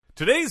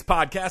Today's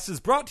podcast is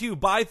brought to you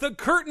by the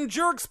Curtain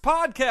Jerks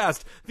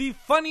Podcast, the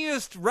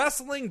funniest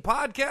wrestling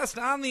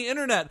podcast on the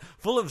internet,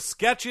 full of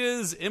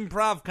sketches,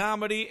 improv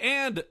comedy,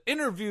 and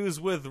interviews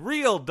with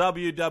real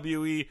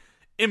WWE,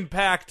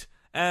 Impact,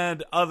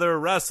 and other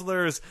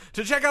wrestlers.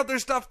 To check out their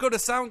stuff, go to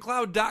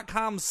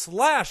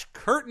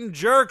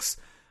soundcloud.com/curtainjerks.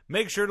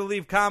 Make sure to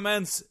leave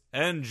comments.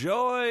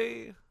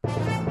 Enjoy.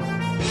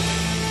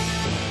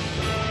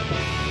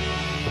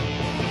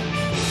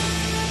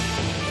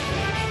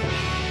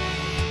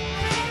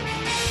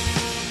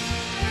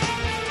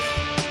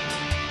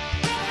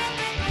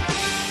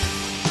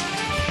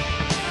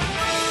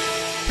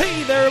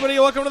 Hey there, everybody.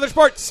 Welcome to the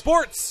Sports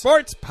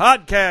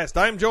Podcast.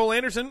 I'm Joel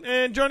Anderson,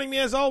 and joining me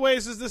as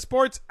always is the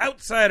Sports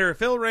Outsider,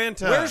 Phil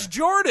Ranta. Where's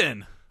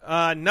Jordan?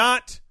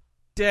 Not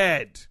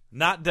dead.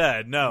 Not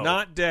dead, no.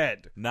 Not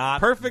dead.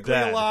 Not perfectly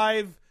dead.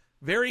 alive,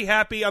 very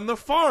happy on the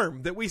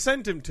farm that we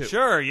sent him to.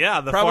 Sure,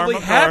 yeah. The Probably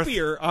farm up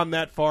happier on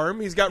that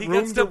farm. He's got north. room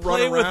He gets to run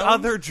play with around.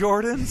 other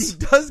Jordans. He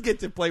does get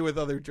to play with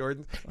other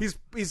Jordans.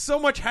 He's so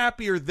much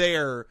happier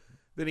there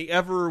than he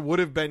ever would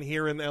have been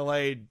here in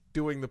L.A.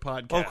 doing the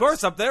podcast. Well, of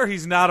course, up there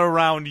he's not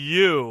around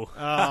you. Oh.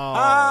 Ah.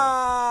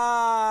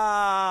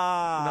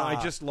 No,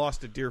 I just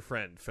lost a dear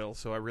friend, Phil,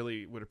 so I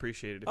really would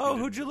appreciate it if Oh,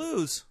 you who'd you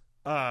lose?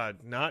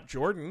 Not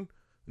Jordan.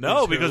 No,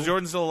 Who's because who?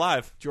 Jordan's still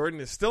alive.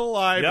 Jordan is still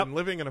alive Yep. and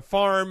living in a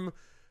farm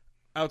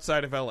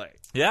outside of L.A.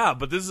 Yeah,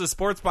 but this is a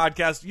sports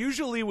podcast,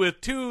 usually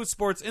with two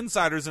sports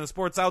insiders and a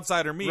sports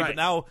outsider, me, Right. but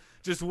now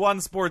just one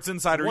sports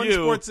insider, One you.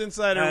 sports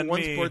insider, and one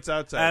me, sports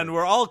outsider. And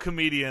we're all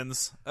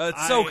comedians.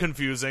 It's so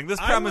confusing. This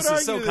premise I would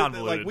is so argue that,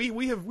 convoluted. like,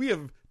 we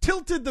have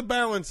tilted the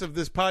balance of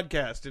this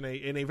podcast in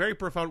a very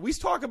profound. We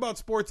talk about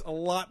sports a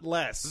lot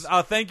less.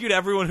 Thank you to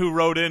everyone who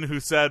wrote in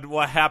who said,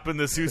 what happened?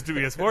 This used to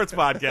be a sports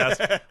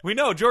podcast. We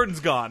know Jordan's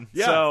gone.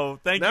 Yeah. So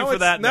thank you for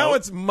that Now note.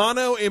 it's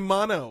mano a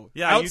mano.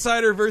 Yeah,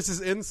 outsider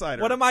versus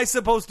insider. What am I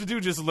supposed to do?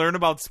 Just learn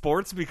about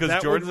sports because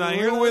That Jordan's would not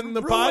here? ruin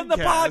the Ruin the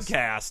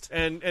podcast.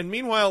 podcast. And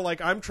meanwhile,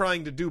 like, I'm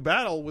trying to do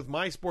battle with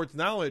my sports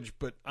knowledge,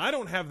 but I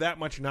don't have that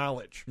much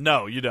knowledge.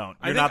 No, you don't. You're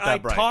I think not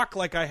that bright. I talk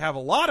like I have a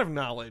lot of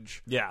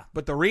knowledge, Yeah.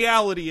 but the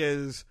reality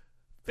is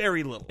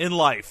very little. In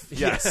life,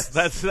 Yes.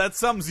 that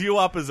sums you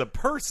up as a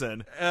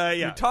person. Yeah.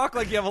 You talk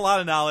like you have a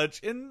lot of knowledge.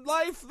 In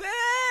life,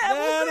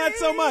 we'll not see.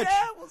 so much.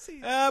 Yeah, we'll see.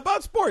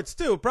 About sports,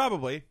 too,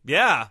 probably.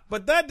 Yeah.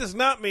 But that does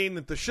not mean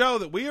that the show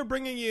that we are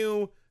bringing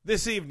you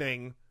this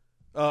evening,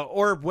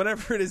 or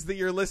whenever it is that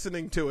you're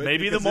listening to it.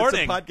 Maybe the because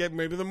it's a morning. podcast,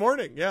 maybe the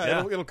morning. Yeah,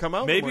 Yeah. It'll come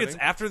out in the Maybe morning. it's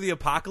after the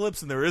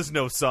apocalypse and there is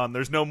no sun.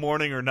 There's no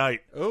morning or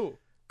night. Oh,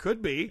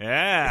 could be.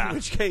 Yeah. In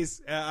which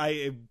case,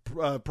 I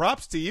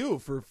props to you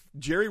for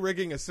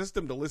jerry-rigging a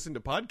system to listen to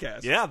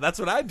podcasts. Yeah, that's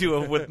what I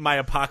do with my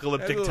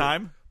apocalyptic Absolutely.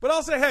 time. But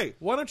I'll say, hey,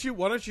 why don't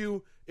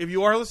you, if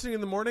you are listening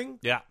in the morning,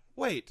 Yeah.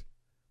 wait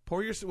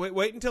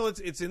until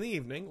it's in the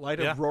evening, light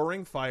Yeah. a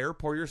roaring fire,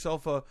 pour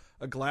yourself a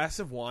glass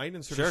of wine,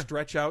 and sort Sure. of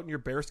stretch out in your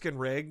bearskin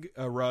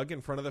rug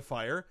in front of the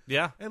fire.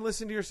 Yeah. And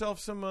listen to yourself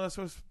some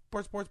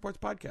sports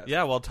podcast.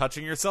 Yeah, while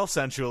touching yourself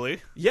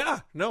sensually. Yeah.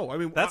 No, I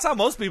mean, That's how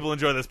most people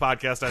enjoy this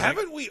podcast, I think.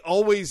 haven't we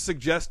always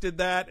suggested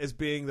that as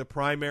being the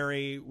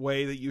primary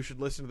way that you should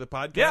listen to the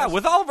podcast? Yeah,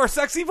 with all of our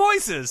sexy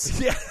voices.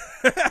 yeah.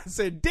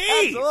 Say, D.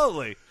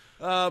 Absolutely.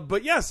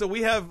 But yeah, so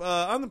we have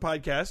on the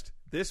podcast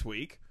this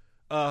week.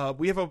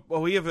 We have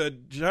a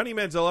Johnny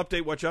Manziel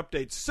update, watch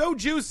update. So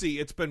juicy,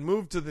 it's been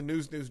moved to the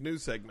news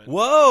segment.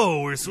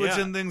 Whoa, we're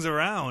switching Yeah. things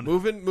around.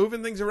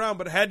 Moving things around,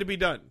 but it had to be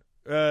done.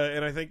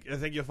 And I think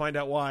you'll find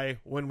out why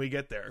when we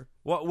get there.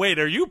 What? Wait,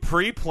 are you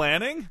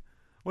pre-planning?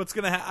 What's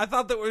gonna happen? I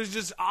thought that was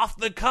just off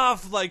the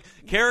cuff, like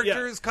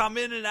characters come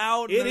in and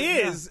out. It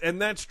is,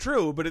 and that's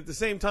true. But at the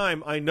same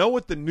time, I know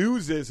what the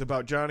news is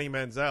about Johnny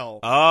Manziel,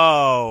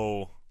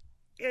 Oh,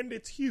 and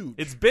it's huge.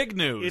 it's big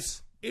news.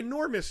 It's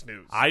enormous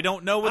news. I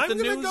don't know what I'm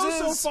the gonna news go is.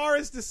 so far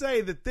as to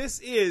say that this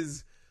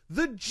is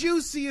the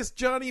juiciest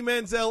Johnny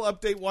Manziel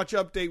watch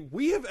update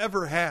we have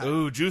ever had.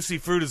 Ooh, juicy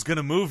fruit is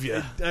gonna move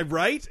you.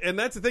 Right? And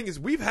that's the thing is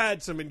we've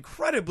had some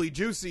incredibly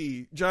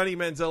juicy Johnny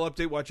Manziel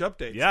watch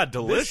updates. Yeah,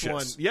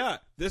 delicious.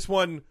 This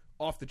one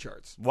off the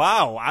charts.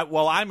 Wow.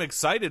 I'm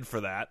excited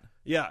for that.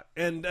 Yeah,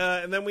 and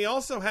then we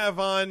also have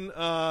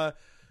on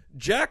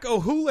Jack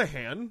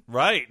O'Houlihan.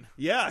 Right.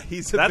 Yeah,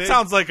 he's That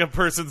sounds like a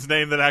person's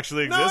name that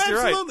actually no, exists. You're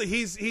right. absolutely.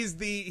 He's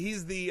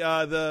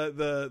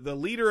the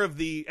leader of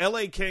the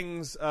LA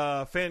Kings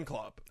fan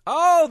club.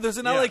 Oh, there's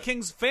an Yeah. LA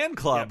Kings fan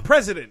club.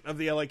 President of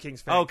the LA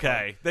Kings fan club.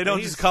 Okay. They don't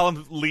And just he's- call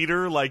him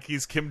leader like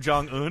he's Kim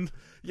Jong-un.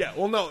 Yeah,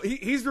 well, no,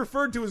 he's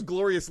referred to as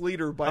glorious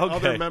leader by Okay.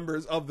 other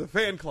members of the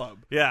fan club.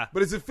 Yeah.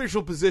 But his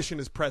official position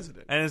is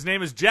president. And his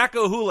name is Jack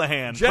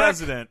O'Houlihan, Jack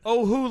president.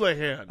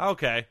 O'Houlihan.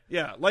 Okay.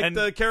 Yeah, like And-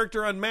 the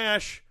character on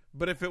MASH,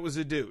 but if it was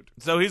a dude.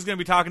 So he's going to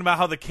be talking about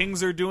how the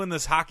Kings are doing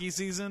this hockey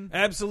season?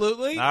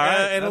 Absolutely. All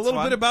right, and a that's little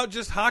fun. bit about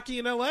just hockey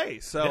in LA.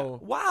 So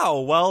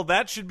Wow. Well,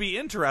 that should be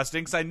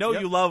interesting because I know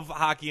Yep. you love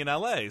hockey in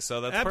LA,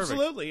 so that's perfect.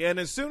 absolutely. And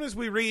as soon as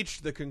we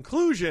reach the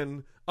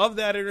conclusion of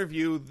that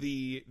interview,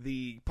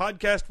 the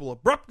podcast will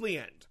abruptly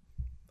end.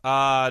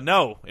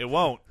 No, it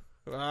won't.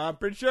 I'm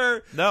pretty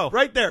sure. No.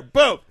 Right there.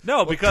 Boom. No,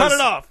 We'll because cut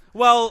it off.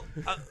 Well,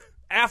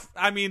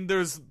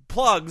 there's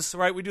plugs,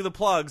 right? We do the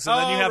plugs, and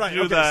then you have to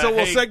do the. So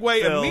we'll hey,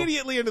 segue Phil.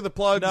 immediately into the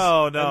plugs.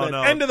 No.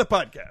 End of the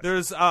podcast.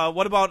 There's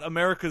what about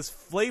America's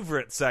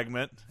Flavorite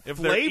segment? If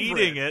they're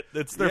Flavorite? eating it,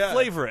 it's their Yeah.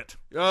 Flavorite.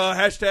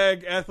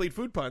 Hashtag athlete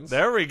food puns.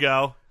 There we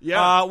go.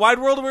 Yeah. Wide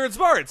World of Weird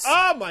Sports.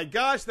 Oh my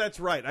gosh, that's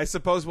right. I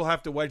suppose we'll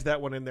have to wedge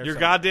that one in there. You're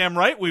somewhere. goddamn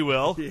right we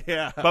will.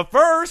 Yeah. But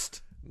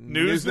first,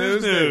 News.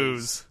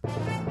 News.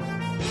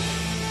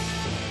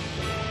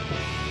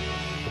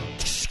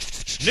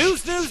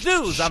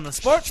 News on the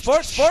Sports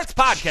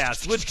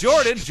Podcast with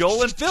Jordan,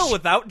 Joel, and Phil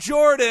without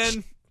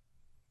Jordan.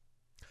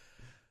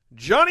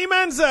 Johnny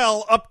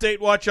Manziel update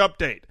watch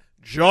update.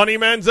 Johnny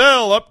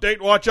Manziel update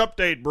watch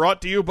update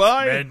brought to you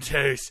by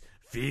Mentos,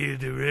 feel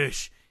the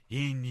rush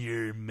in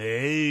your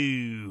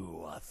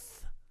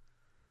mouth.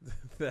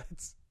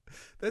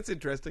 That's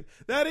interesting.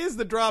 That is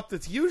the drop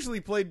that's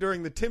usually played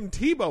during the Tim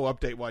Tebow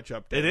update watch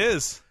update. It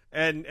is.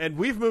 And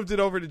we've moved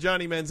it over to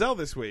Johnny Manziel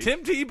this week.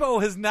 Tim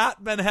Tebow has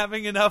not been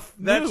having enough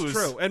news. That's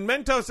true. And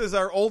Mentos is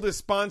our oldest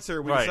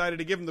sponsor. We Right. decided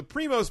to give him the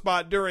primo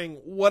spot during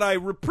what I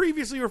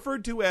previously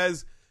referred to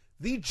as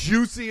the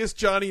juiciest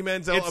Johnny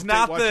Manziel It's update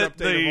not watch that update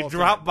the of all time.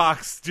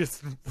 Dropbox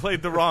just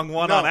played the wrong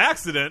one No. on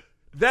accident.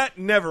 That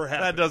never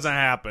happened. That doesn't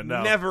happen.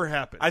 No. Never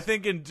happened. I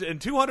think in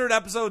 200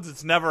 episodes,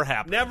 it's never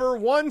happened. Never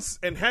once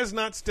and has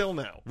not still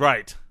now.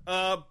 Right.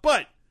 Wow.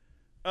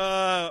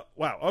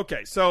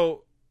 Okay.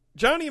 So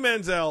Johnny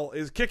Manziel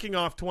is kicking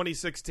off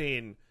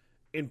 2016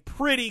 in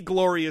pretty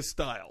glorious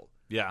style.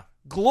 Yeah.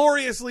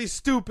 Gloriously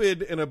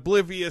stupid and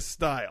oblivious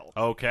style.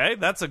 Okay.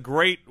 That's a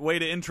great way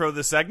to intro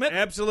the segment.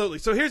 Absolutely.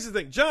 So here's the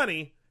thing.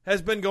 Johnny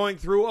has been going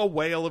through a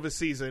whale of a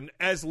season,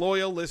 as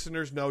loyal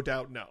listeners no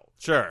doubt know.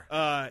 Sure.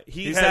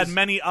 He's had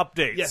many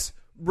updates. Yes.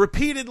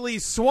 Repeatedly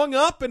swung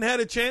up and had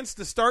a chance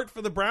to start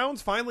for the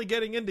Browns, finally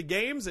getting into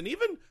games and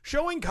even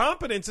showing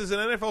competence as an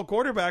NFL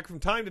quarterback from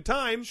time to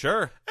time.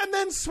 Sure. And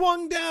then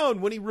swung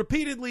down when he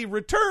repeatedly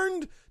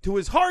returned to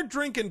his hard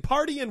drinking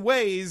partying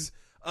ways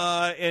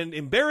and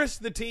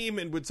embarrassed the team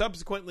and would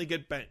subsequently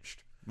get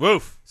benched.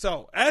 Woof.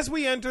 So, as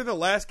we enter the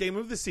last game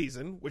of the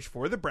season, which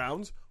for the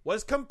Browns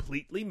was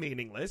completely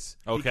meaningless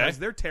because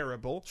they're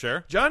terrible.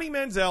 Sure. Johnny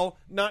Manziel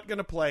not going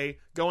to play,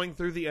 going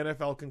through the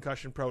NFL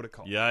concussion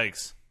protocol.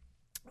 Yikes.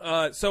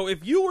 So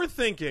if you were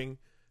thinking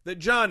that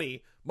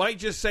Johnny might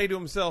just say to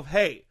himself,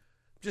 hey,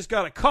 just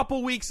got a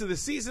couple weeks of the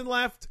season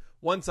left.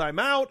 Once I'm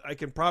out, I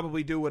can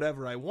probably do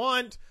whatever I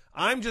want.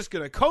 I'm just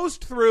going to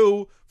coast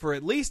through for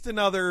at least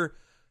another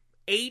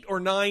 8 or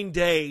 9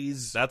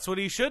 days. That's what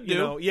he should do. You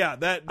know, yeah,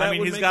 that I mean,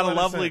 would he's make got a lot of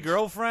lovely sense.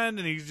 girlfriend,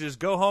 and he can just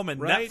go home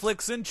and Right.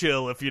 Netflix and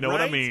chill, if you know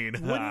what I Right? mean.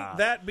 Wouldn't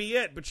that be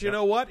it? But you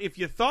know what? If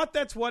you thought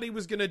that's what he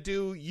was going to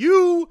do,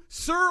 you,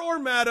 sir or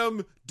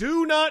madam,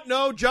 do not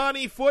know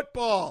Johnny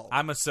football.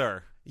 I'm a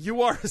sir.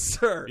 You are a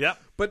sir. Yep.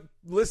 But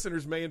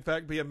listeners may in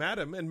fact be a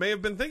madam and may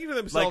have been thinking to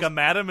themselves, Like a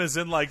madam is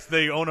in, like,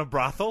 they own a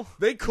brothel?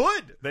 they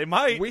could. They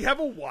might. We have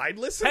a wide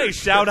listener. Hey,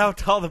 shout out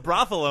to all the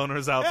brothel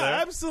owners out Yeah, there.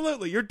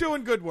 absolutely. You're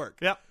doing good work.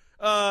 Yep.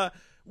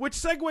 Which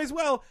segues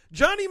well.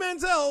 Johnny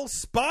Manziel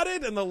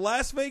spotted in the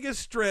Las Vegas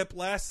Strip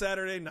last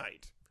Saturday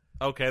night.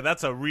 Okay,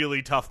 that's a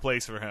really tough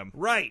place for him.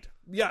 Right.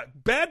 Yeah,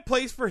 bad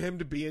place for him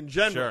to be in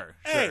general. Sure,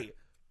 A. sure.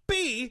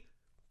 B.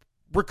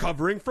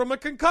 Recovering from a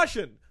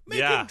concussion.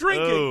 Making Yeah.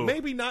 drinking. Ooh.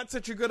 Maybe not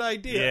such a good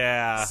idea.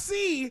 Yeah.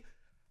 C.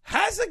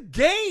 Has a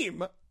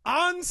game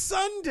on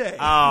Sunday.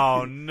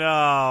 Oh,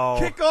 no.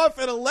 Kickoff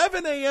at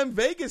 11 a.m.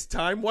 Vegas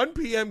time, 1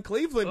 p.m.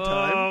 Cleveland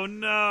time. Oh,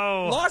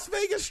 no. Las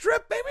Vegas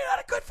Strip, maybe not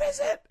a good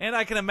visit. And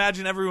I can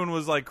imagine everyone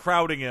was, like,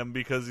 crowding him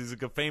because he's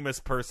like a famous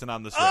person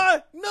on the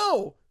strip.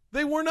 No,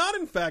 they were not,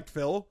 in fact,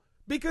 Phil.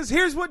 Because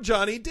here's what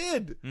Johnny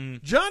did.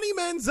 Mm. Johnny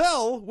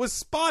Manziel was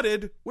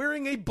spotted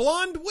wearing a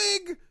blonde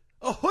wig,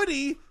 a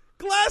hoodie,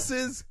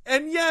 glasses,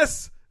 and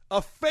yes,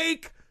 a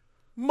fake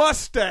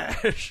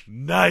mustache.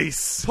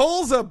 Nice.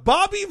 Pulls a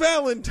Bobby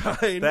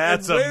Valentine.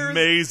 That's and wears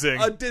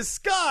amazing. A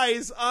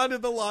disguise onto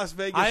the Las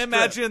Vegas I Strip.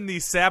 imagine the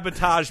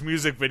Sabotage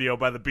music video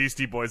by the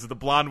Beastie Boys with the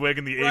blonde wig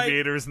and the Right.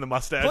 aviators and the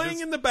mustaches. Playing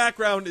in the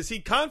background as he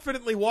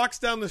confidently walks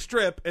down the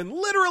strip, and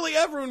literally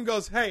everyone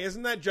goes, hey,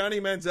 isn't that Johnny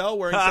Manziel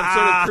wearing some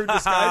sort of crude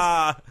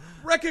disguise?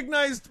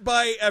 Recognized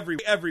by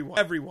everyone.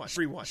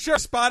 Sure.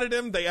 Spotted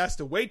him. They asked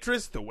a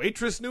waitress. The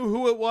waitress knew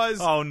who it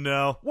was. Oh,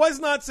 no. Was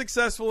not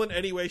successful in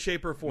any way,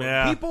 shape, or form.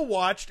 Yeah. People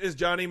watched as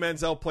Johnny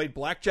Manziel played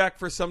blackjack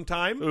for some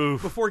time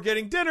Oof. before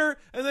getting dinner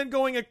and then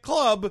going a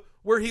club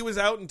where he was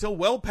out until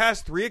well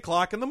past 3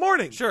 o'clock in the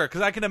morning. Sure,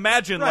 because I can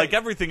imagine, Right. like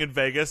everything in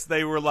Vegas,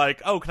 they were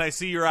like, "Oh, can I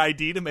see your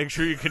ID to make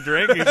sure you can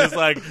drink?" He's just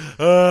like,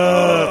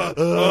 "Oh,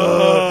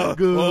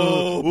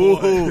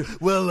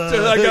 well,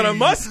 So I got a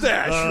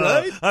mustache,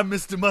 right? I'm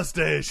Mr.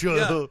 Mustache."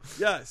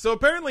 Yeah. So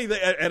apparently,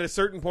 at a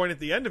certain point at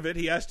the end of it,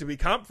 he asked to be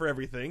comped for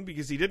everything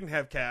because he didn't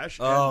have cash.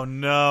 Oh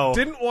and no!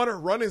 didn't want to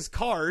run his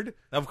card,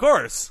 Of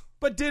course.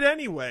 but did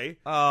anyway.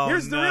 Oh,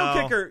 Here's the no.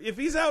 real kicker: if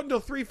he's out until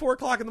 3, 4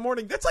 o'clock in the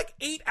morning, that's like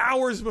 8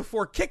 hours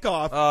before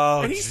kickoff,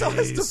 Oh, and he still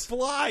has to jeez.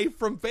 fly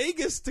from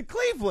Vegas to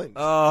Cleveland.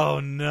 Oh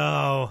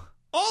no!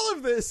 All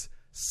of this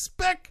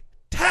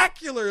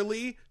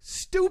spectacularly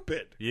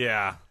stupid.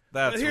 Yeah,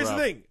 that's And here's rough.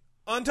 the thing.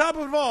 On top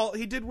of it all,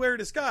 he did wear a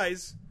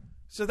disguise.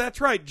 So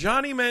that's right.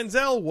 Johnny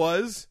Manziel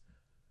was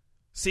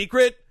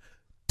secret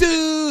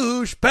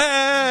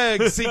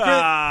douchebag.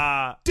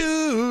 Secret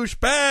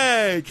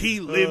douchebag. He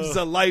lives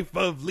a life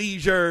of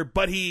leisure,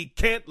 but he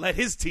can't let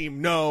his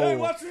team know. Hey,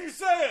 watch what you're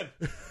saying.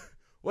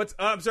 What's?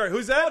 I'm sorry.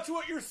 Who's that? Watch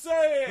what you're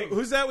saying.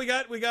 Who's that? We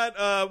got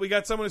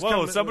someone who's Whoa,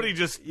 coming. somebody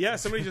just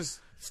Somebody just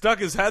stuck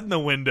his head in the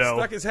window.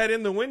 stuck his head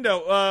in the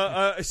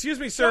window. Excuse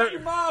me, sir. Shut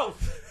your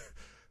mouth.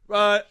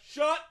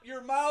 Shut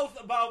your mouth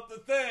about the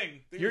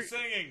thing that you're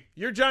singing.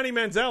 You're Johnny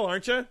Manziel,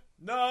 aren't you?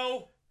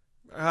 No.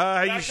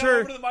 Are Can you I sure? come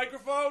over to the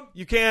microphone?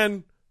 You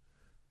can.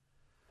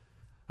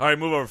 All right,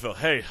 move over, Phil.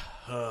 Hey.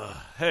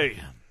 Hey.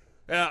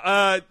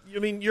 I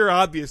mean, you're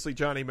obviously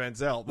Johnny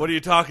Manziel. What are you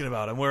talking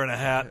about? I'm wearing a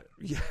hat.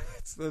 Yeah,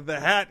 it's the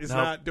hat is Nope,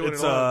 not doing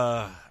it's, it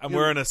all. I'm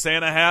wearing a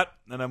Santa hat,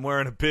 and I'm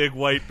wearing a big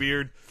white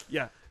beard,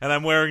 Yeah, and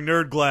I'm wearing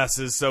nerd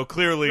glasses, so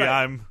clearly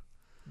Right. I'm...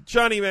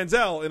 Johnny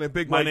Manziel in a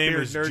big My white name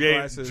beard, is nerd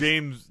glasses.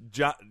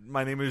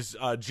 my name is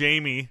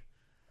Jamie.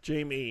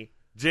 Jamie.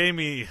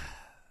 Jamie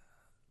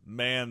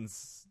Man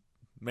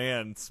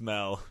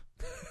Smell.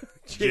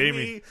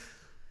 Jamie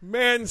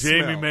Mansmell.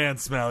 Jamie Man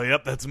Smell.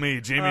 Yep, that's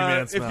me. Jamie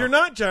Man Smell. If you're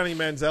not Johnny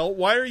Manziel,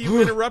 why are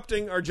you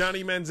interrupting our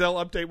Johnny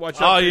Manziel update? Watch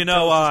Oh, out! you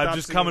know, I'm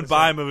just coming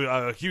by. I'm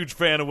a huge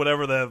fan of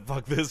whatever the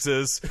fuck this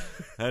is.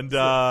 And,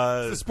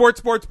 the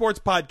sports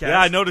podcast. yeah,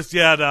 I noticed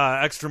you had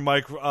extra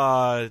mic.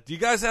 Do you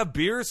guys have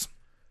beers?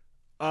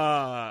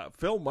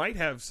 Phil might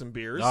have some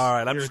beers. All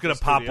right, I'm here just at going the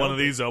to pop studio. one of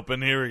these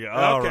open. Here we go. Okay.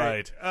 All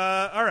right.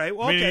 All right.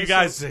 Well, I mean, okay, you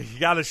guys, you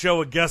got to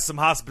show a guest some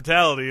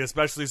hospitality,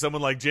 especially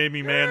someone like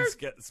Jamie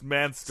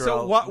Manstrel.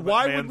 So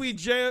why would we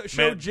show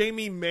Man-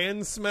 Jamie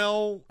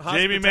Mansmell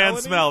Jamie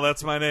hospitality? Mansmell,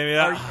 that's my name.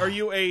 Yeah. Are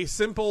you a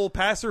simple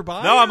passerby?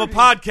 No, I'm a or do you-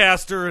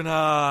 podcaster, and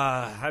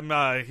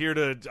I'm here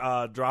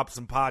to drop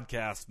some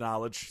podcast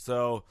knowledge.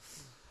 So,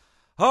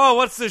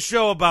 what's this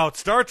show about?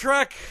 Star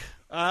Trek?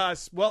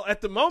 Well, at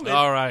the moment,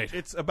 All right.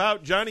 it's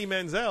about Johnny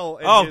Manziel.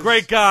 And Oh, his-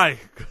 great guy.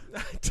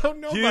 I don't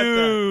know about that.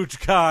 Huge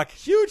cock.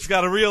 Huge.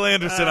 Got a real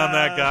Anderson on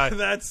that guy.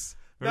 That's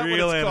not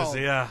Real what it's Anderson, called.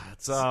 yeah.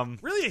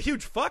 It's Really a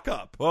huge fuck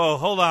up. Whoa,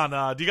 hold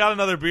on. Do you got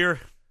another beer?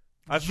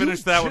 I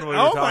finished that one when we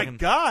were Oh talking. my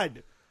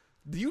god.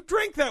 You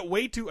drank that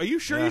way too. Are you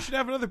sure Yeah. you should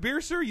have another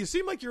beer, sir? You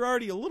seem like you're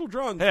already a little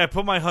drunk. Hey, I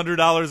put my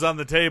 $100 on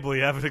the table.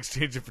 You haven't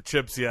exchanged it for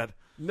chips yet.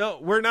 No,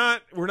 we're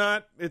not.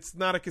 It's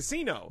not a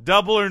casino.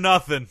 Double or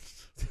nothing.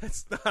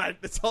 It's not.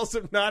 It's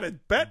also not a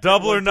bet.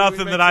 Double What or did we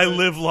nothing that I mention?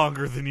 live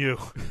longer than you.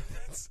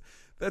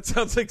 That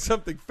sounds like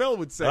something Phil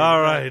would say. All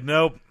right,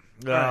 nope.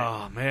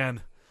 right. Oh,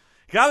 man.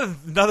 Got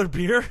another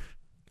beer?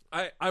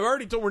 I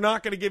already told we're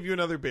not going to give you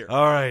another beer.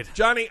 All right.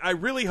 Johnny, I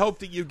really hope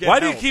that you get Why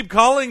do you help, keep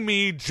calling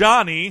me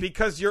Johnny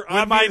because you're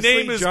when my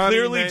obviously name is Johnny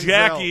clearly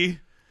Manziel.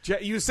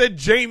 Jackie? You said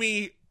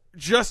Jamie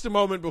just a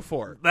moment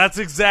before. That's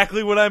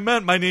exactly what I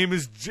meant. My name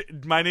is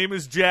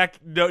Jack.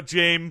 No,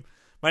 James.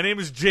 My name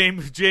is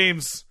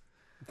James.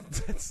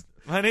 That's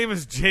My name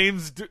is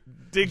James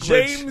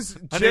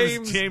Dinklage. My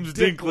name is James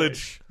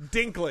Dinklage.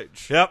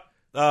 Dinklage. Yep.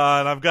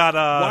 And I've got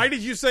Why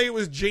did you say it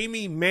was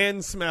Jamie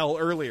Mansmell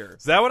earlier?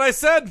 Is that what I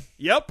said?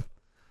 Yep.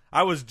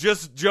 I was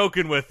just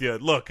joking with you.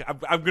 Look,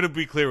 I'm going to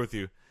be clear with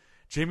you.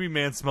 Jamie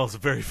Mansmell's a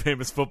very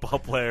famous football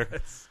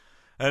player.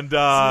 And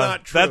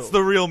not true. that's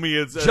the real me.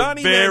 It's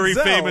Johnny a very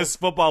Manziel. famous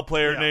football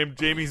player Yeah. named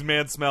Jamie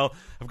Mansmell.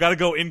 I've got to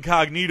go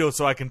incognito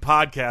so I can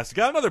podcast. You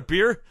got another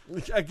beer?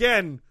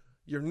 Again,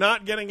 you're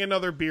not getting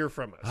another beer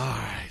from us. All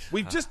right.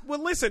 We've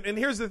listen, and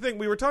here's the thing.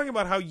 We were talking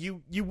about how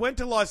you went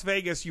to Las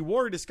Vegas, you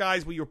wore a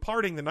disguise while you were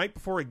partying the night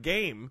before a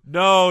game.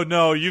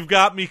 No, you've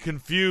got me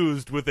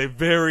confused with a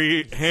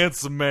very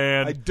handsome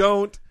man I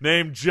don't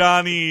named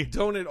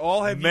at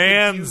all have you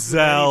confused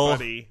with Manziel.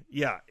 anybody.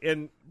 Yeah, but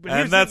here's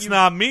and the that's thing,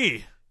 not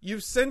me.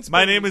 You've since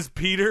My been- name is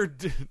Peter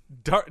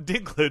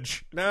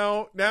Dinklage.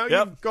 now Yep.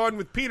 you've gone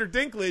with Peter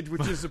Dinklage,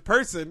 which is a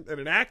person and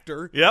an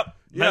actor. Yep.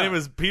 My Yeah. name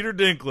is Peter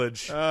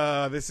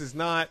Dinklage. This is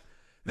not.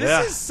 This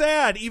Yeah. is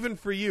sad, even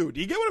for you. Do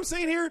you get what I'm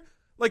saying here?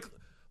 Like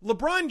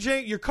LeBron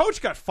James, your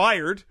coach got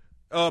fired,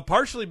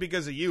 partially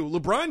because of you.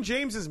 LeBron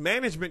James's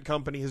management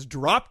company has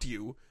dropped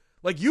you.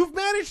 Like you've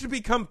managed to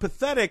become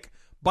pathetic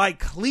by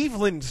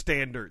Cleveland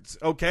standards,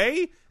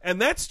 okay? And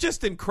that's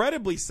just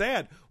incredibly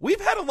sad.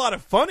 We've had a lot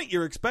of fun at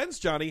your expense,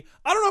 Johnny.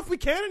 I don't know if we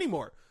can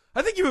anymore.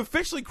 I think you've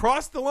officially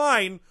crossed the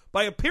line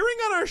by appearing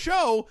on our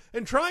show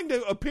and trying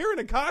to appear in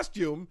a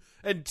costume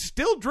and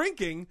still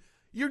drinking.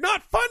 You're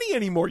not funny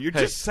anymore. You're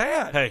just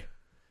sad. Hey,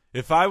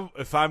 if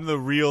I'm the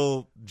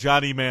real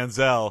Johnny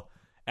Manziel,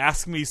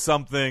 ask me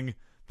something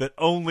that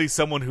only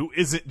someone who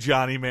isn't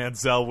Johnny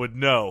Manziel would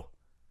know.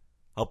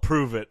 I'll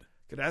prove it.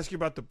 Could ask you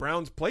about the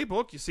Browns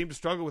playbook. You seem to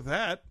struggle with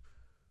that.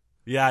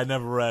 Yeah, I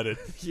never read it.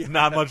 Yeah.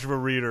 Not much of a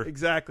reader.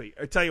 Exactly.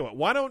 I tell you what.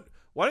 Why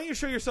don't you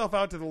show yourself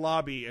out to the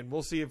lobby and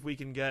we'll see if we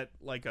can get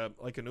like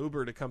an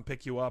Uber to come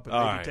pick you up and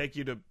All maybe right. take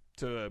you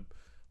to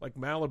like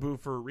Malibu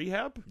for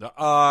rehab.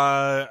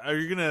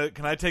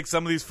 Can I take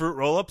some of these fruit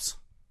roll-ups?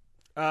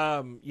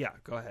 Yeah,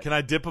 go ahead. Can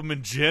I dip them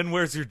in gin?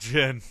 Where's your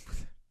gin?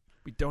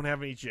 We don't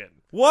have any gin.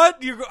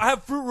 What? You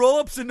have fruit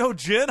roll-ups and no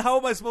gin? How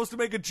am I supposed to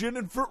make a gin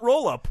and fruit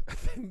roll-up?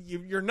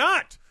 You're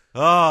not.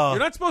 Oh. You're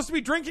not supposed to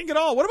be drinking at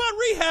all. What about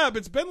rehab?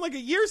 It's been like a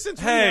year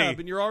since rehab,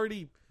 and you're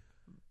already...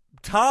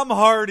 Tom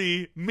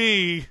Hardy,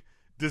 me,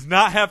 does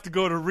not have to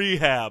go to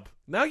rehab.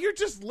 Now you're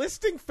just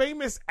listing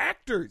famous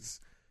actors.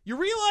 You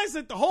realize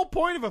that the whole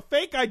point of a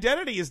fake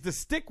identity is to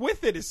stick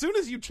with it. As soon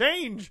as you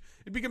change,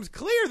 it becomes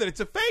clear that it's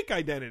a fake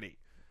identity.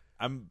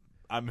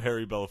 I'm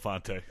Harry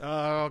Belafonte.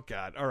 Oh,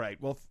 God. All right.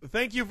 Well,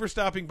 thank you for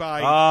stopping by,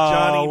 Oh,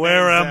 Johnny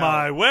where Manziel. am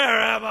I? Where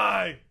am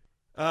I?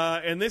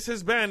 And this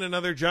has been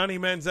another Johnny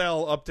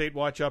Manziel Update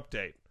Watch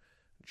Update.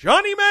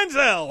 Johnny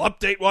Manziel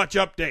Update Watch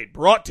Update,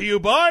 brought to you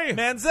by...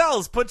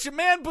 Manziel's. Put your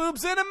man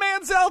boobs in a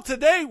Manziel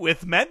today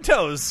with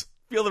Mentos.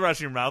 Feel the rush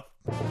in your mouth.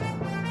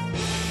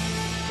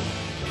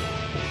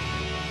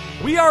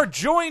 We are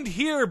joined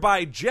here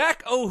by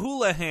Jack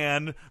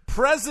O'Houlihan,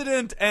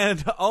 president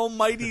and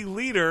almighty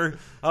leader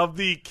of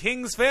the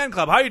Kings fan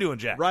club. How you doing,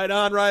 Jack? Right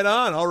on, right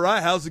on. All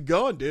right, how's it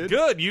going, dude?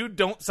 Good. You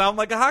don't sound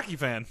like a hockey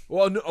fan.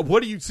 Well, no,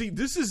 what do you see?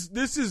 This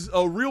is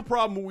a real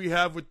problem we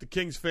have with the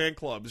Kings fan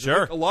clubs.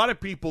 Sure. A lot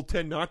of people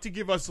tend not to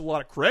give us a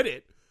lot of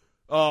credit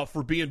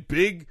for being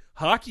big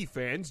hockey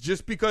fans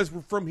just because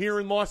we're from here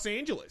in Los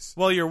Angeles.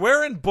 Well, you're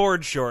wearing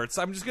board shorts.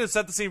 I'm just going to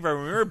set the scene for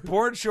everyone. You're wearing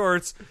board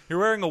shorts. You're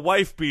wearing a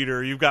wife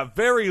beater. You've got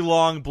very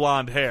long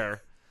blonde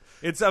hair.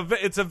 It's a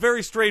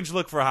very strange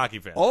look for a hockey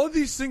fan. All of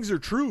these things are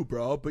true,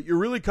 bro, but you're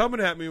really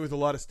coming at me with a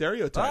lot of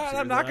stereotypes.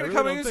 I'm not going to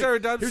come in with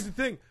stereotypes. Here's the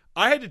thing.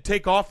 I had to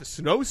take off a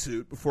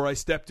snowsuit before I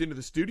stepped into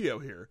the studio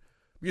here.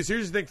 Because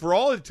here's the thing. For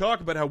all the talk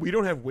about how we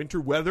don't have winter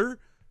weather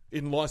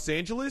in Los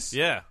Angeles,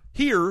 Yeah.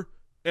 here,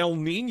 El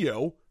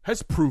Nino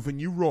has proven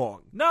you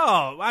wrong.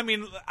 No, I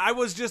mean, I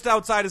was just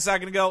outside a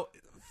second ago.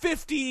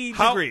 50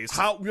 degrees.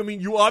 I mean,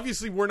 you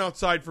obviously weren't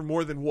outside for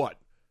more than, what,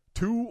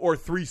 2 or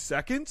 3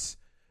 seconds?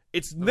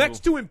 It's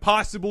next to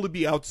impossible to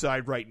be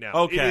outside right now.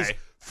 Okay. It is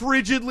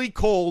frigidly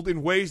cold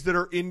in ways that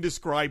are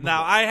indescribable.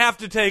 Now, I have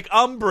to take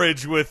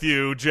umbrage with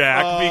you,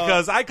 Jack,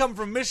 because I come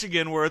from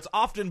Michigan where it's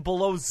often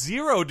below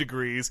 0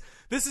 degrees.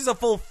 This is a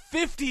full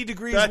 50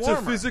 degrees That's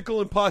warmer. a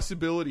physical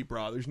impossibility,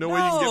 bro. There's no way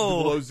you can get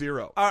below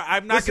 0. All right,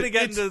 I'm not Listen, going to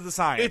get it's- into the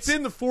science. It's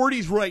in the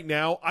 40s right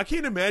now. I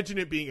can't imagine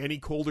it being any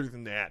colder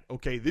than that.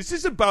 Okay, this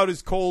is about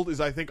as cold as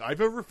I think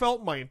I've ever felt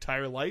in my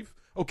entire life.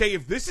 Okay,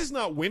 if this is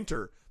not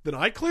winter, then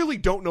I clearly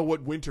don't know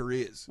what winter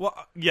is. Well,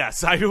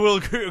 yes, I will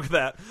agree with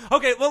that.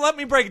 Okay, well, let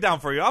me break it down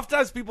for you.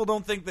 Oftentimes people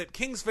don't think that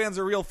Kings fans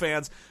are real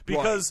fans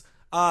because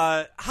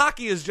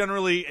hockey is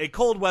generally a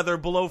cold weather,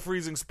 below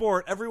freezing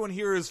sport. Everyone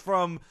here is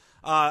from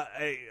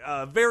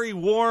a very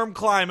warm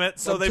climate,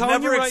 so I'm they've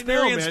telling never you right now,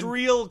 experienced man.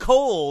 real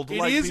cold. It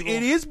like is. people-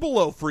 It is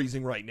below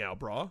freezing right now,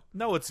 bro.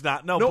 No, it's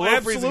not. No, No, below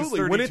freezing is absolutely.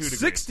 32 When it's degrees.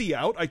 60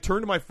 out, I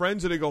turn to my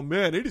friends and I go,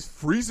 "Man, it is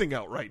freezing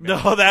out right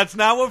now." No, that's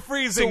not what So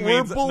freezing we're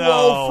means.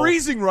 below No.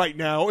 freezing right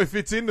now. If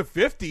it's in the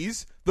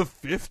 50s, the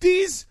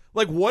 50s?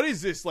 Like, what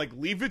is this? Like,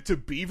 leave it to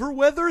beaver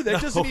weather? That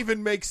doesn't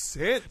even make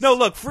sense. No,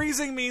 look,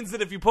 freezing means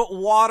that if you put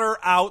water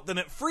out, then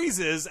it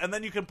freezes, and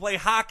then you can play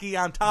hockey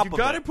on top You of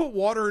gotta it. put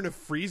water in a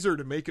freezer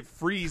to make it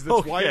freeze.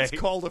 That's why Okay. it's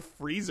called a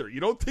freezer.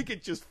 You don't think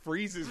it just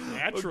freezes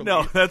naturally.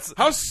 No, that's-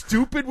 How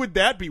stupid would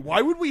that be?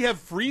 Why would we have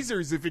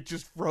freezers if it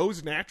just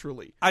froze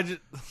naturally? I just.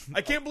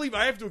 I can't believe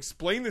I have to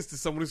explain this to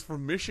someone who's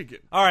from Michigan.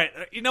 All right,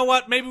 you know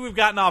what? Maybe we've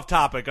gotten off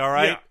topic. All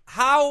right, Yeah.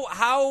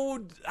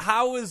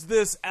 how is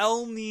this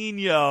El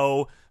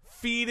Nino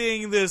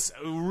feeding this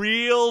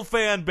real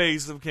fan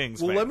base of Kings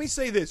Well, fans? let me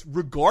say this.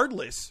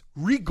 Regardless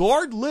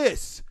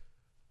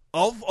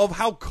of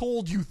how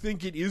cold you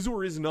think it is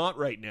or is not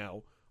right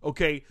now,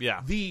 okay?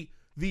 Yeah. The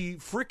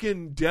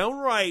frickin'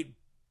 downright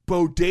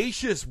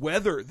bodacious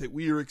weather that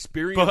we are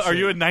experiencing. Are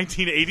you a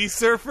 1980s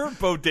surfer?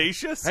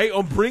 Bodacious? Hey,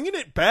 I'm bringing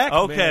it back.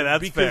 Okay, man,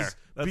 that's because, fair.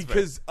 That's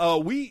because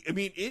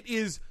it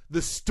is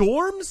the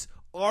storms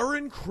are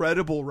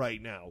incredible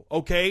right now.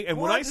 Okay, and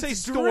when What? I say It's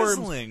storms,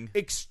 drizzling.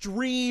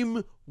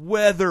 extreme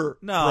weather.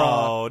 No,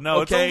 bruh, no,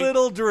 okay? it's a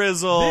little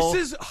drizzle.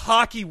 This is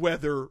hockey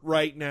weather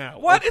right now.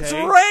 What? okay? It's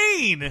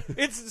rain.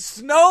 It's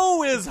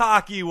snow is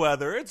hockey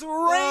weather. It's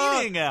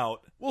raining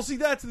out. Well, see,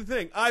 that's the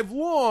thing. I've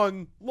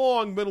long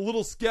been a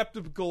little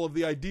skeptical of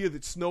the idea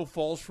that snow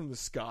falls from the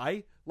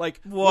sky.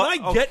 Like, What?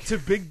 when I get to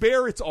Big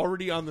Bear, it's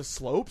already on the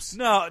slopes.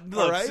 No,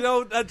 look, right?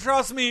 snow.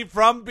 Trust me,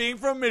 from being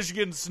from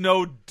Michigan,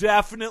 snow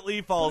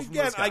definitely falls But from the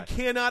again, sky. I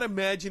cannot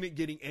imagine it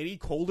getting any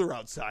colder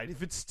outside.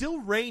 If it's still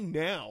rain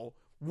now,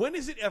 when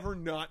is it ever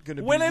not going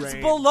to be when rain? it's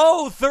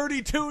below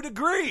 32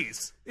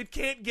 degrees. It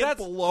can't get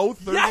below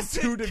 32 yes,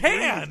 it degrees.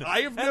 can. I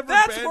have And never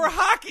that's been. where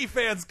hockey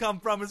fans come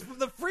from, is from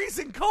the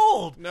freezing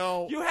cold.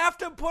 No. You have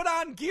to put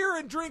on gear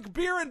and drink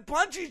beer and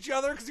punch each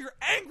other because you're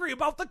angry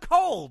about the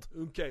cold.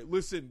 Okay,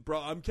 listen,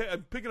 bro. I'm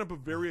picking up a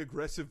very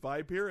aggressive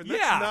vibe here, and that's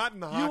Yeah, not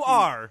in the hockey. you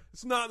are.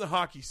 It's not in the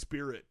hockey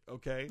spirit.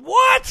 Okay.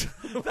 What?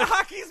 The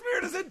hockey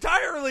spirit is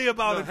entirely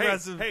about No,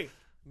 aggressive. Hey,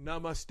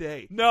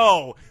 Namaste.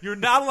 No, you're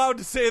not allowed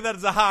to say that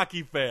as a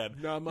hockey fan.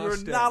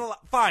 Namaste. You're not allowed.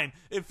 Fine.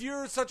 If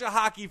you're such a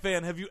hockey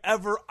fan, have you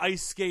ever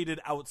ice skated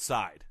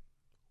outside?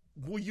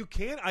 Well, you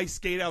can ice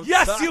skate outside.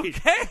 Yes, you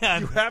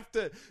can.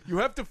 You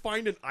have to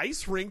find an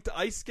ice rink to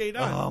ice skate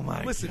on. Oh,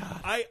 my Listen,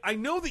 God. I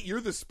know that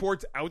you're the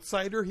sports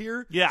outsider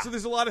here. Yeah. So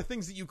there's a lot of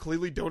things that you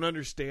clearly don't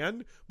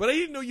understand. But I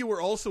didn't know you were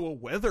also a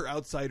weather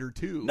outsider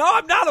too. No,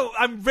 I'm not.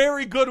 I'm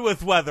very good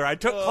with weather. I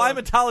took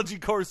climatology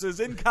courses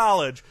in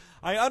college.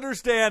 I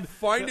understand.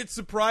 Find it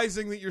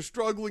surprising that you're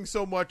struggling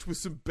so much with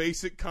some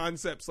basic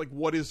concepts like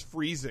what is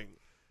freezing.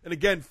 And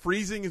again,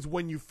 freezing is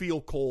when you feel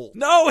cold.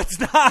 No, it's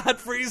not.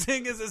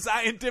 Freezing is a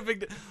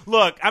scientific.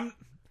 Look,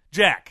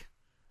 Jack.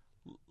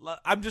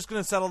 I'm just going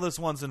to settle this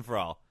once and for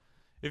all.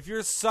 If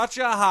you're such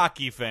a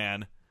hockey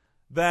fan,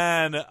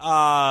 then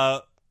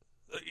I'll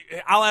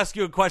ask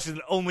you a question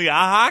that only a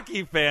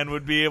hockey fan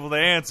would be able to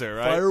answer.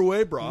 Right? Fire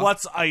away, bro.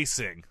 What's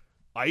icing?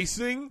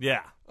 Icing?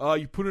 Yeah.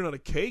 You put it on a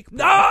cake?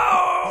 Bro.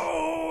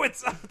 No,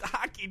 it's a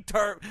hockey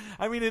term.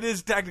 I mean, it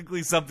is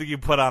technically something you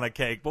put on a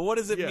cake, but what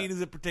does it mean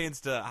as it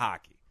pertains to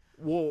hockey?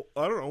 Well,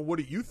 I don't know. What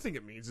do you think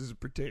it means as it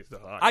pertains to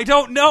hockey? I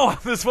don't know. I'm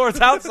the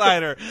sports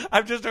outsider.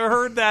 I've just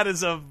heard that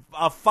as a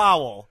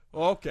foul.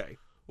 Okay.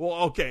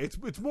 Well, okay.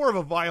 It's more of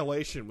a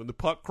violation when the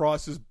puck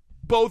crosses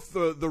both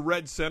the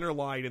red center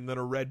line and then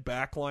a red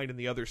back line on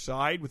the other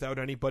side without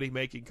anybody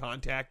making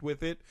contact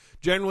with it.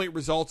 Generally, it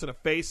results in a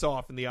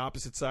face-off in the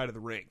opposite side of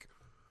the rink.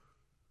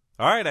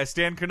 All right, I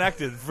stand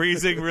connected.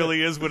 Freezing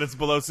really is when it's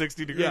below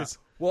 60 degrees. Yeah.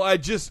 Well, I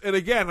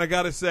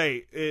got to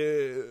say,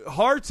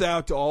 hearts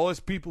out to all us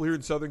people here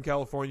in Southern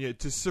California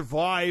to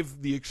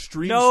survive the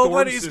extreme storm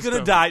Nobody's system.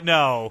 going to die.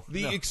 No.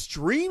 The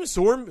extreme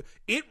storm,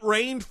 it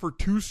rained for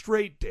 2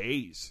 straight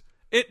days.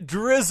 It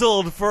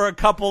drizzled for a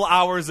couple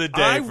hours a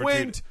day. I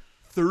went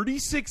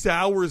 36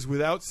 hours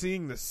without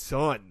seeing the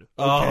sun.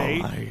 Okay,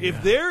 Oh, my God.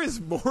 if there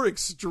is more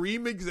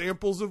extreme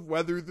examples of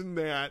weather than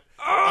that,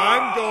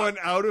 I'm going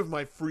out of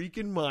my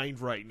freaking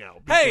mind right now.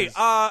 Hey,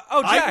 because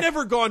Jack. I've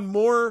never gone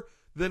more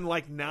than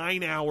like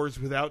 9 hours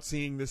without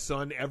seeing the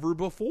sun ever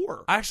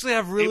before. I actually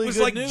have really it was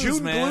good like news,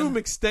 June man. gloom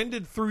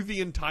extended through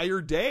the entire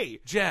day.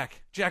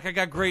 Jack, I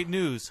got great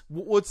news.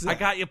 What's that? I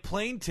got you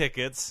plane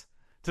tickets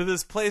to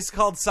this place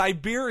called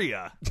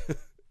Siberia.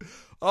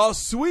 Oh,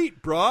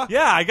 sweet, bruh.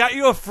 Yeah, I got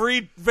you a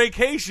free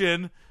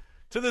vacation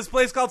to this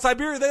place called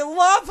Siberia. They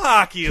love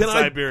hockey in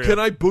Siberia. Can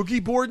I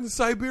boogie board in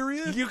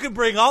Siberia? You can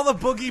bring all the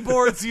boogie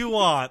boards you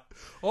want.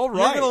 All You're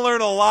right. going to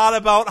learn a lot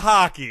about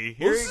hockey.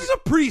 Well, this is a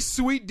pretty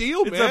sweet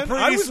deal, It's man. a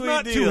pretty I was sweet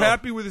not too deal.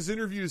 happy with this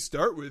interview to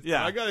start with.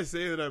 Yeah. But I gotta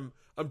say that I'm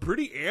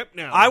pretty amped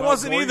now. I about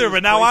wasn't going either, to but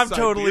this now place, I'm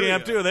totally Siberia.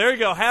 amped too. There you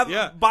go. Have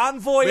Yeah.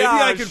 bon voyage. Maybe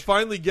I can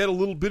finally get a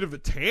little bit of a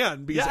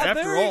tan because Yeah,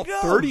 after there you all,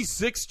 go.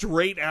 36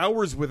 straight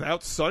hours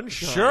without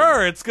sunshine.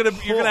 Sure, you're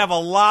gonna have a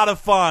lot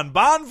of fun.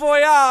 Bon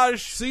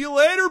voyage. See you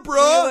later,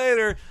 bro. See you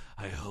later.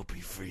 I hope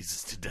he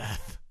freezes to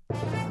death.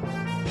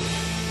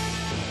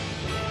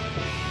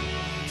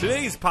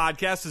 Today's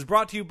podcast is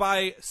brought to you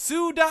by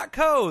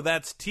Sue.co.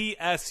 That's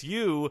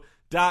TSU.co.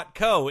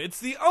 It's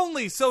the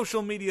only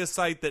social media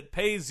site that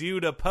pays you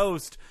to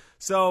post.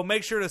 So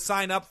make sure to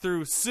sign up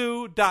through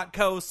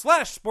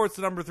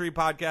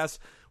Sue.co/sports3podcast,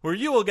 where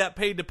you will get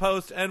paid to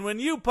post. And when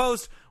you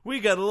post,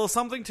 we get a little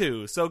something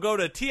too. So go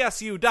to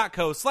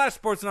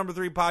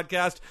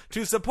TSU.co/sports3podcast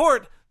to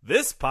support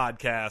this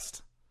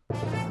podcast.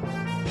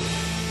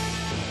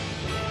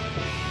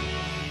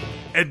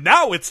 And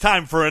now it's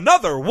time for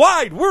another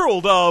wide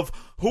world of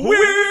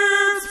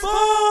weird sports.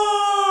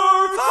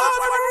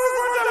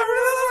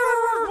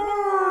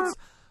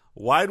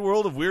 Wide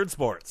world of weird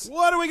sports.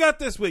 What do we got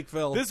this week,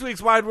 Phil? This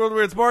week's wide world of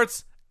weird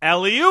sports,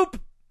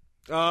 alley-oop.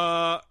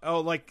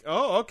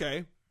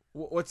 Okay.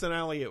 What's an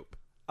alley-oop?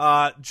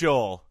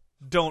 Joel,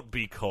 don't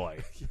be coy.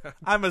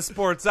 I'm a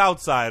sports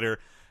outsider,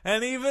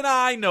 and even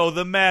I know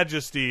the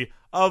majesty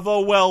of a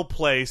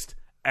well-placed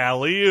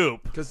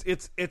alley-oop. Because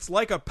it's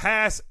like a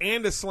pass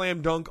and a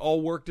slam dunk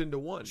all worked into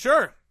one.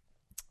 Sure.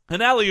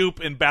 An alley-oop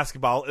in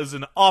basketball is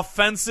an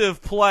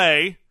offensive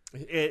play.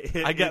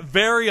 I get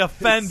very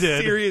offended.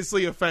 It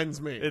seriously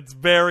offends me. It's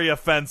very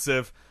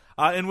offensive.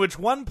 In which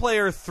one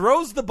player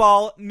throws the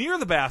ball near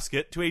the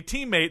basket to a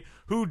teammate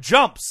who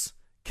jumps,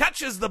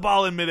 catches the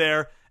ball in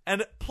midair,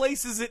 and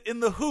places it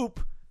in the hoop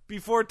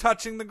before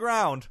touching the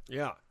ground.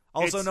 Yeah.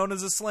 Also known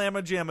as a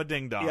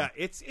slamma-jamma-ding-dong. Yeah,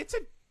 it's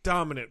a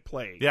dominant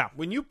play. Yeah.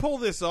 When you pull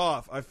this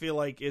off, I feel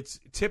like it's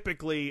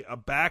typically a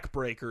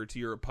backbreaker to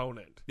your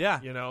opponent. Yeah,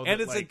 You know,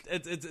 and that,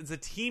 it's a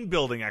team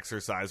building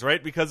exercise,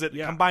 right? Because it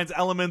Yeah. combines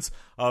elements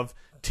of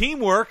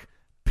teamwork,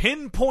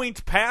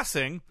 pinpoint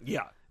passing.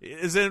 yeah.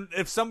 Is in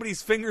if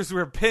somebody's fingers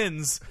were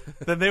pins,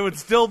 then they would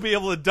still be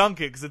able to dunk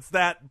it because it's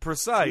that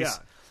precise.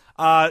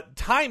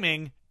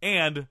 Timing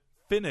and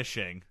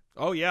finishing.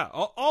 Oh yeah,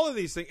 all of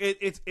these things.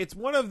 It's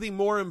one of the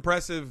more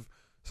impressive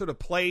sort of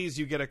plays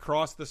you get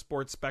across the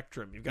sports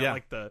spectrum. You've got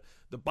like the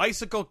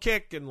bicycle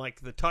kick and like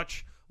the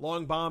touch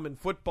long bomb in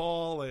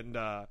football, and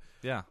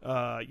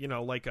you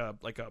know, like a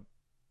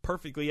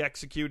perfectly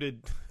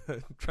executed.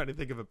 I'm trying to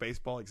think of a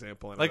baseball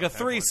example. Like a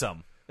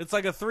threesome. It's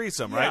like a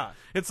threesome, Yeah. right?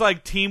 It's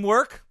like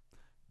teamwork,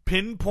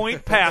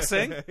 pinpoint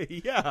passing,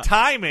 Yeah.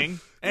 timing,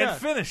 and Yeah.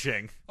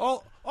 finishing.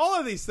 All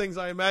of these things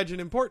I imagine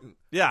important.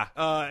 Yeah.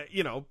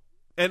 You know,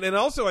 and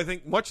also I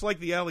think much like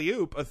the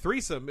alley-oop, a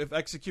threesome, if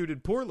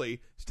executed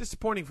poorly, is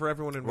disappointing for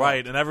everyone involved.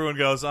 Right, and everyone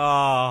goes, oh.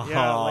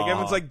 Yeah, like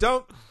everyone's like,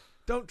 don't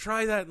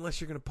try that unless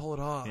you're going to pull it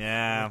off.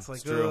 Yeah, And it's like,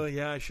 it's true. oh,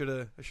 yeah, I should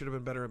have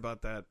been better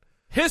about that.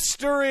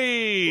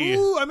 History!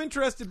 Ooh, I'm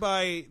interested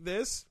by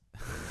this.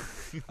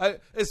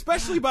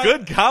 Especially by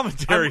Good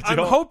commentary, I'm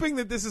Joel. hoping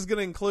that this is going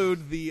to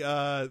include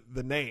the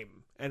name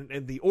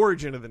and the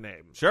origin of the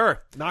name.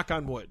 Sure. Knock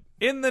on wood.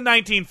 In the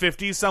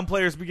 1950s, some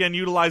players began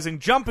utilizing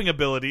jumping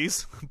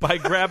abilities by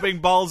grabbing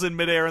balls in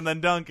midair and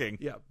then dunking.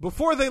 Yeah,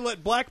 before they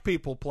let black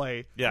people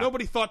play, Yeah.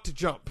 nobody thought to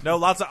jump. No,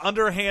 lots of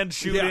underhand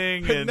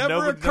shooting It and never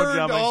no occurred to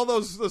jumping. all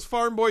those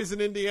farm boys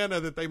in Indiana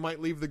that they might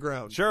leave the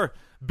ground. Sure.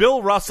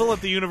 Bill Russell at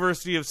the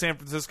University of San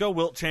Francisco,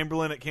 Wilt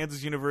Chamberlain at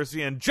Kansas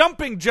University, and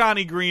jumping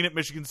Johnny Green at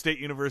Michigan State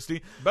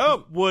University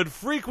Boom. would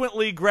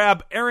frequently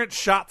grab errant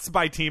shots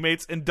by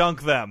teammates and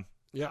dunk them.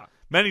 Yeah.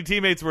 Many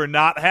teammates were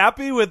not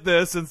happy with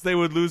this since they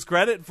would lose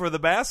credit for the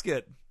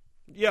basket.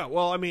 Yeah,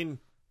 well, I mean,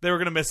 They were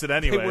going to miss it they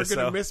anyway. were going to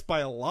so. miss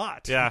by a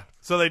lot. Yeah.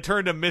 So they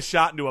turned a missed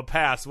shot into a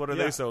pass. What are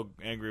Yeah. they so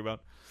angry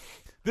about?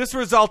 This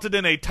resulted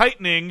in a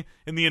tightening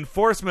in the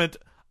enforcement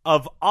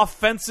of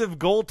offensive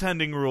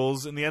goaltending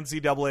rules in the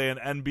NCAA and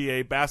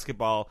NBA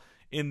basketball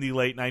in the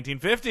late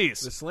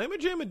 1950s. The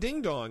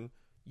Slamma-Jamma-Ding-Dong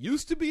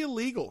used to be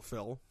illegal,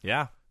 Phil.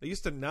 Yeah. They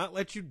used to not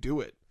let you do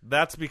it.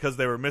 That's because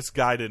they were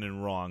misguided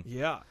and wrong.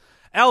 Yeah.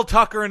 Al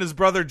Tucker and his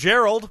brother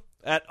Gerald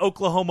at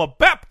Oklahoma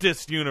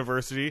Baptist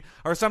University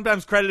are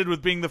sometimes credited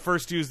with being the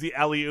first to use the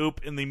alley-oop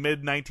in the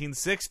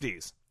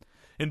mid-1960s.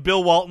 In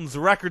Bill Walton's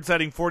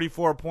record-setting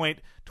 44-point,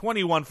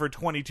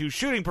 21-for-22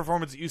 shooting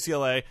performance at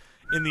UCLA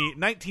in the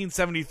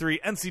 1973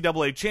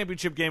 NCAA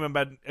championship game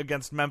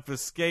against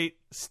Memphis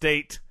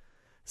State,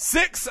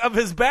 6 of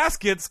his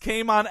baskets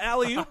came on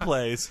alley-oop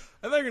plays.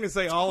 I thought you were going to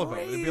say all of them.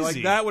 It'd be like,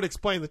 Crazy. that would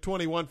explain the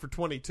 21 for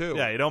 22.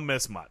 Yeah, you don't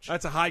miss much.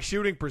 That's a high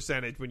shooting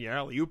percentage when you're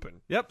alley-ooping.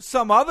 Yep.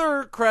 Some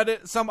others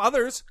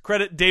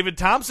credit David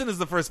Thompson as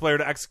the first player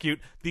to execute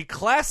the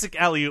classic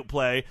alley-oop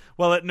play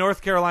while at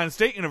North Carolina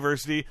State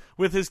University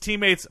with his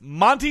teammates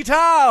Monty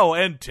Tao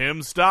and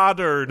Tim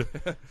Stoddard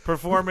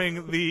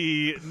performing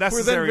the Were then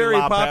necessary very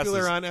lob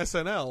popular passes.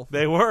 on SNL.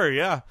 They were,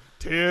 yeah.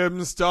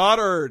 Tim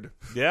Stoddard.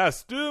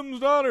 Yes, Tim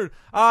Stoddard.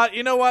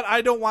 You know what?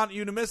 I don't want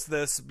you to miss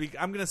this.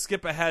 I'm going to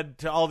skip ahead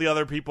to all the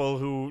other people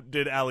who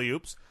did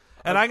alley-oops,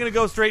 and I'm going to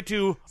go straight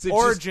to it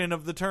origin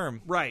of the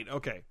term. Right,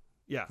 okay.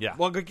 Yeah. Yeah.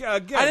 Well, again, I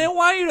didn't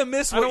want you to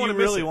miss I don't what wanna you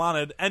miss really it.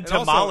 wanted. and also,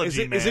 Entomology,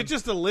 is it man.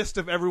 just a list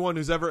of everyone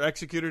who's ever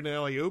executed an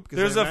alley-oop? 'Cause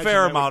There's I a imagine fair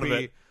that would amount of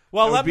be- it.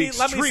 Well, that let would be me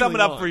sum extremely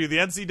it up long. for you. The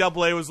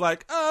NCAA was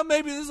like,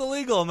 maybe this is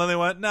illegal, and then they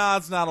went, no,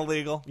 it's not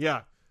illegal.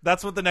 Yeah.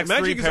 That's what the next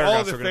Imagine three because all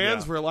paragraphs the are going to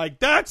fans be. were like,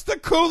 that's the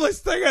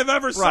coolest thing I've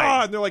ever saw.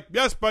 Right. And they're like,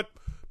 yes, but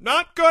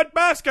not good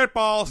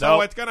basketball, so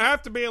Nope. it's going to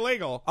have to be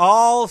illegal.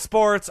 All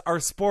sports are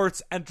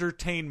sports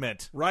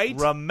entertainment. Right?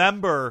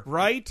 Remember.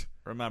 Right?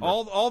 Remember.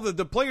 All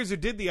the players who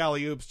did the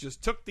alley-oops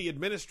just took the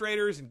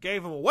administrators and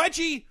gave them a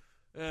wedgie,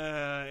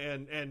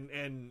 and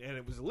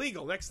it was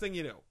illegal. Next thing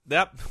you know.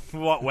 Yep.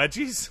 What,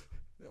 wedgies?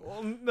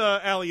 Well,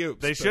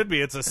 alley-oops. They but- should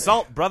be. It's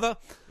assault, brother.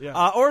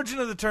 Yeah. Origin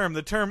of the term.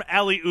 The term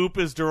alley-oop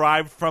is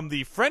derived from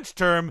the French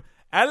term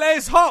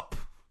allez hop.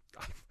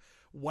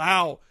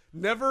 Wow.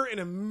 Never in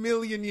a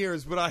million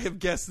years would I have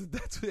guessed that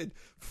that's it.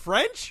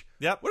 French?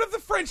 Yep. What have the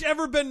French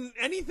ever been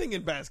anything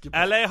in basketball?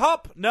 Allez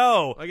hop?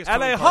 No. I guess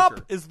Tony Allez Parker.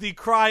 hop is the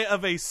cry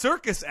of a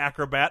circus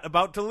acrobat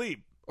about to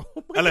leap.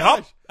 Oh my Allez hop.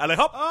 gosh. Allez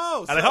hop.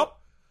 Oh, Allez so-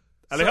 hop.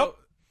 Allez so- hop.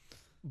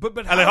 But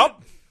Allez how-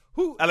 hop.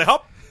 Who? Allez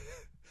hop.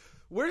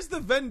 Where's the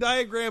Venn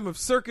diagram of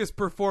circus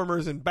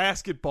performers and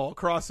basketball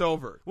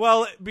crossover?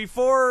 Well,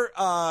 before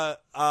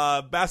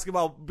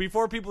basketball,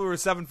 before people who were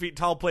 7 feet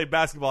tall played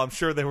basketball, I'm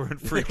sure they were in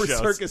freak They were shows.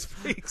 circus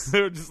freaks.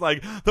 They were just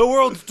like the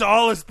world's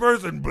tallest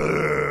person.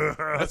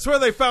 That's where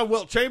they found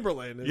Wilt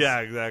Chamberlain. Yeah,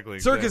 exactly.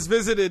 Circus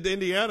visited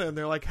Indiana, and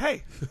they're like,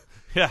 "Hey,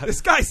 Yeah.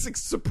 this guy's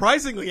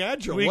surprisingly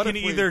agile. We What can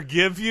if either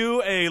give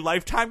you a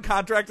lifetime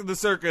contract in the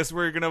circus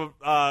where you're going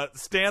to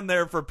stand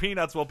there for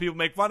peanuts while people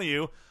make fun of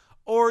you,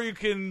 or you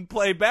can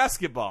play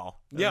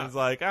basketball. And Yeah. He's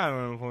like, I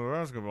don't know, play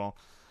basketball.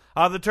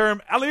 The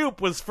term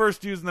alley-oop was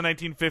first used in the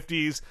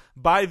 1950s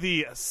by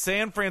the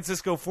San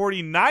Francisco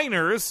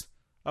 49ers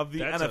of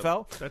the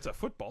NFL That's a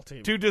football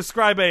team. to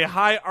describe a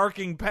high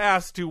arcing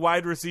pass to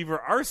wide receiver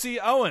R.C.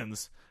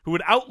 Owens, who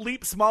would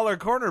outleap smaller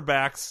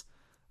cornerbacks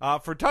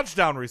for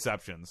touchdown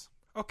receptions.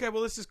 Okay,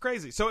 well, this is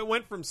crazy. So it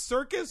went from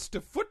circus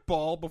to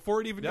football before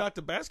it even got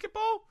to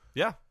basketball?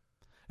 Yeah.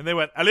 And they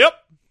went, alley-oop,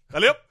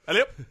 alley-oop,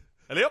 alley-oop,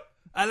 alley-oop.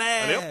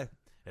 Alley.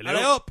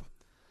 Alley-oop.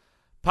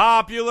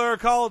 Popular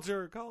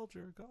culture.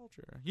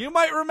 You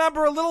might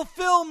remember a little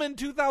film in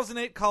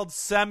 2008 called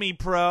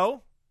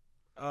Semi-Pro.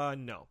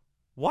 No.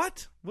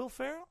 What? Will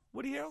Ferrell?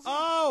 Woody Harrelson?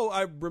 Oh,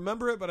 I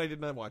remember it, but I did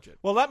not watch it.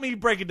 Well, let me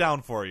break it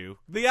down for you.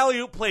 The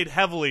alley-oop played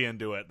heavily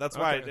into it. That's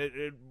why Okay.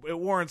 it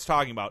warrants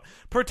talking about.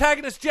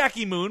 Protagonist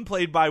Jackie Moon,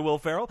 played by Will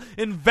Ferrell,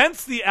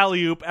 invents the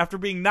alley-oop after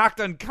being knocked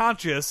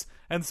unconscious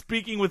and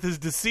speaking with his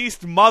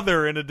deceased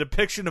mother in a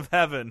depiction of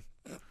heaven.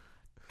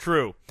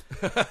 True.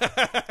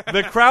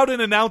 The crowd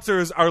and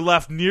announcers are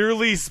left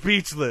nearly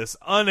speechless,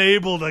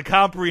 unable to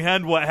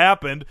comprehend what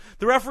happened.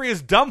 The referee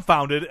is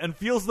dumbfounded and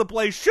feels the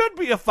play should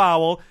be a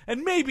foul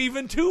and maybe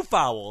even 2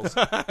 fouls.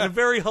 In a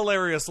very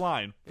hilarious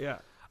line. Yeah.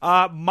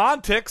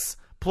 Montix,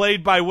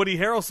 played by Woody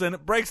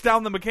Harrelson, breaks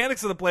down the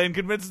mechanics of the play and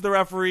convinces the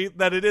referee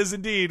that it is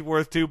indeed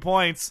worth 2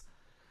 points.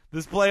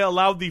 This play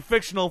allowed the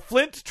fictional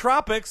Flint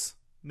Tropics,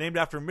 named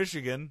after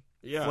Michigan,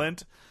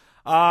 Flint,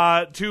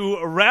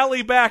 to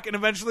rally back and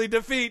eventually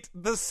defeat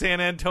the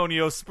San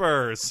Antonio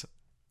Spurs.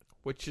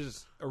 Which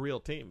is a real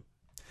team.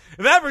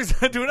 And that brings us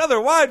to another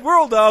wide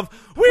world of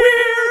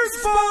Weird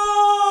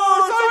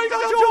Sports!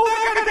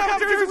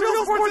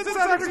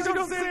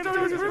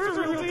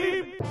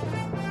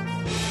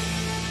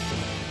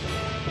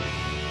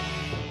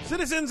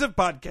 Citizens of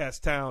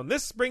Podcast Town,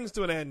 this brings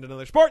to an end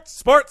another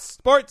sports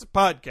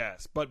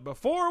podcast. But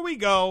before we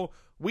go,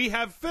 we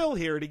have Phil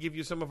here to give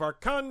you some of our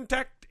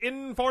contact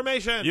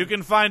information. You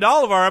can find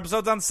all of our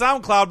episodes on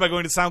SoundCloud by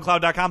going to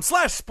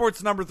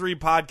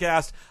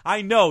soundcloud.com/sports3podcast.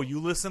 I know you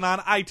listen on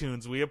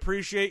iTunes. We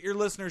appreciate your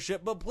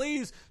listenership, but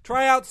please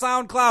try out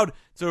SoundCloud.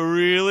 It's a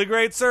really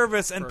great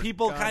service, and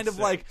people God's kind of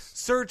sakes. like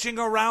searching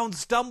around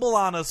stumble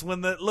on us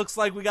when it looks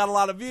like we got a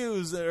lot of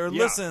views or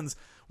listens.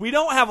 We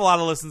don't have a lot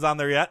of listens on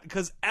there yet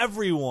because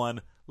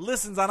everyone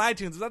listens on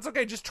iTunes. That's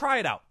okay. Just try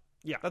it out.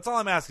 Yeah. That's all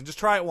I'm asking. Just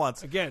try it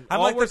once. Again, I'm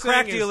all like we're the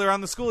crack saying is- dealer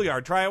on the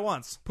schoolyard. Try it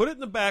once. Put it in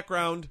the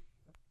background,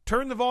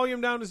 turn the volume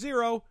down to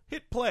 0,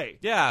 hit play.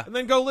 Yeah. And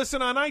then go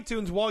listen on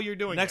iTunes while you're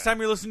doing Next that. time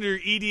you're listening to your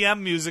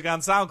EDM music on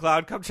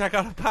SoundCloud, come check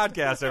out a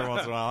podcast every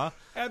once in a while. Huh?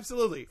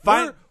 Absolutely.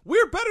 Fine.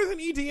 We're better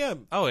than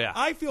EDM. Oh, yeah.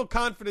 I feel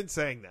confident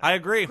saying that. I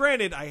agree.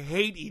 Granted, I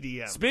hate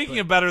EDM. Speaking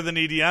but of better than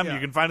EDM, Yeah. you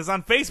can find us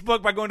on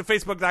Facebook by going to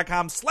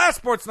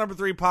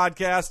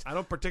facebook.com/sports3podcast. I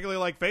don't particularly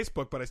like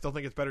Facebook, but I still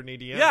think it's better than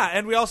EDM. Yeah,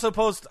 and we also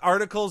post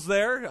articles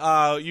there.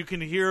 You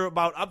can hear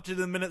about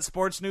up-to-the-minute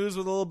sports news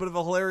with a little bit of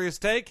a hilarious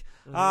take.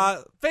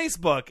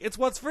 Facebook, it's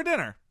what's for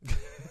dinner.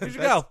 You should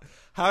go.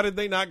 How did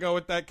they not go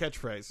with that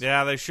catchphrase?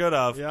 Yeah, they should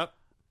have. Yep.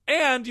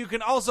 And you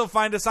can also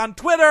find us on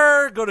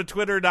Twitter. Go to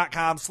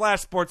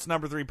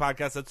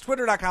twitter.com/sports3podcast. That's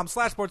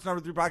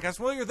twitter.com/sports3podcast.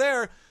 While you're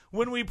there,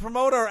 when we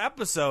promote our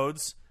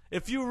episodes,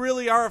 if you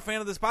really are a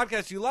fan of this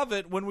podcast, you love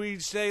it, when we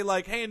say,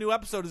 like, hey, a new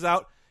episode is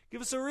out,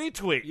 give us a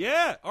retweet.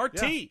 Yeah,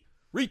 RT. Yeah.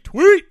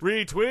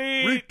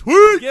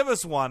 Retweet. Give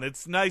us one.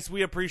 It's nice.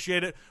 We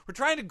appreciate it. We're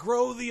trying to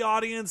grow the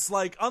audience,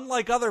 like,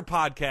 unlike other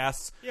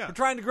podcasts. Yeah. We're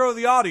trying to grow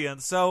the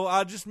audience,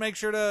 so just make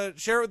sure to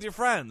share it with your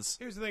friends.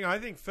 Here's the thing. I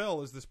think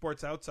Phil is the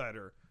sports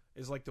outsider.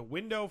 Is like the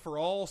window for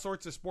all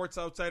sorts of sports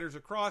outsiders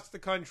across the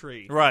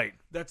country. Right.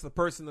 That's the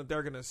person that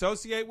they're going to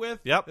associate with.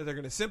 Yep. That they're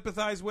going to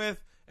sympathize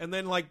with. And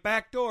then, like,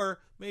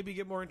 backdoor, maybe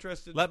get more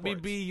interested in Let me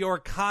sports. be your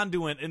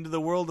conduit into the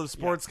world of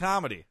sports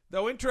comedy.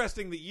 Though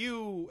interesting that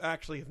you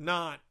actually have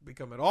not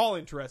become at all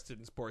interested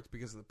in sports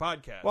because of the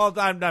podcast. Well,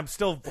 I'm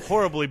still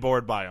horribly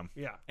bored by them.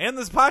 Yeah. And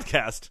this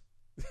podcast.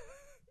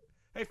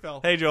 Hey, Phil.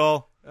 Hey,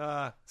 Joel.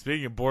 Uh,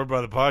 Speaking of bored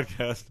by the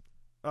podcast.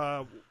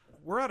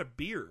 we're out of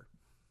beer.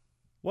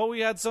 Well,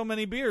 we had so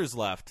many beers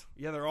left.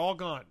 Yeah, they're all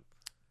gone.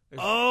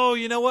 Oh,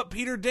 you know what?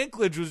 Peter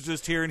Dinklage was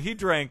just here, and he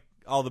drank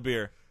all the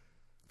beer.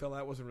 Phil,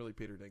 that wasn't really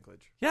Peter Dinklage.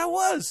 Yeah, it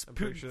was. I'm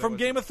pretty sure that From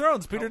wasn't- Game of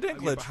Thrones, Peter Yeah,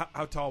 Dinklage. but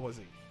how tall was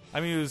he?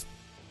 I mean, he was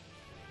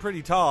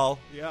pretty tall.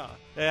 Yeah.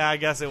 Yeah, I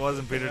guess it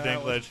wasn't Peter Yeah, it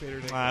Dinklage. wasn't Peter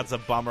Dinklage. That's a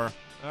bummer.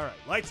 All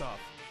right, lights off.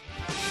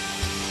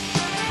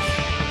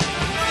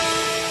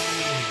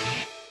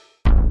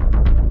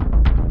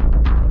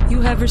 You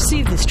have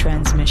received this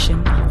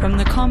transmission from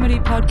the Comedy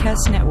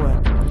Podcast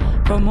Network.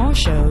 For more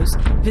shows,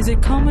 visit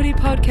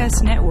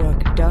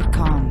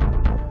comedypodcastnetwork.com.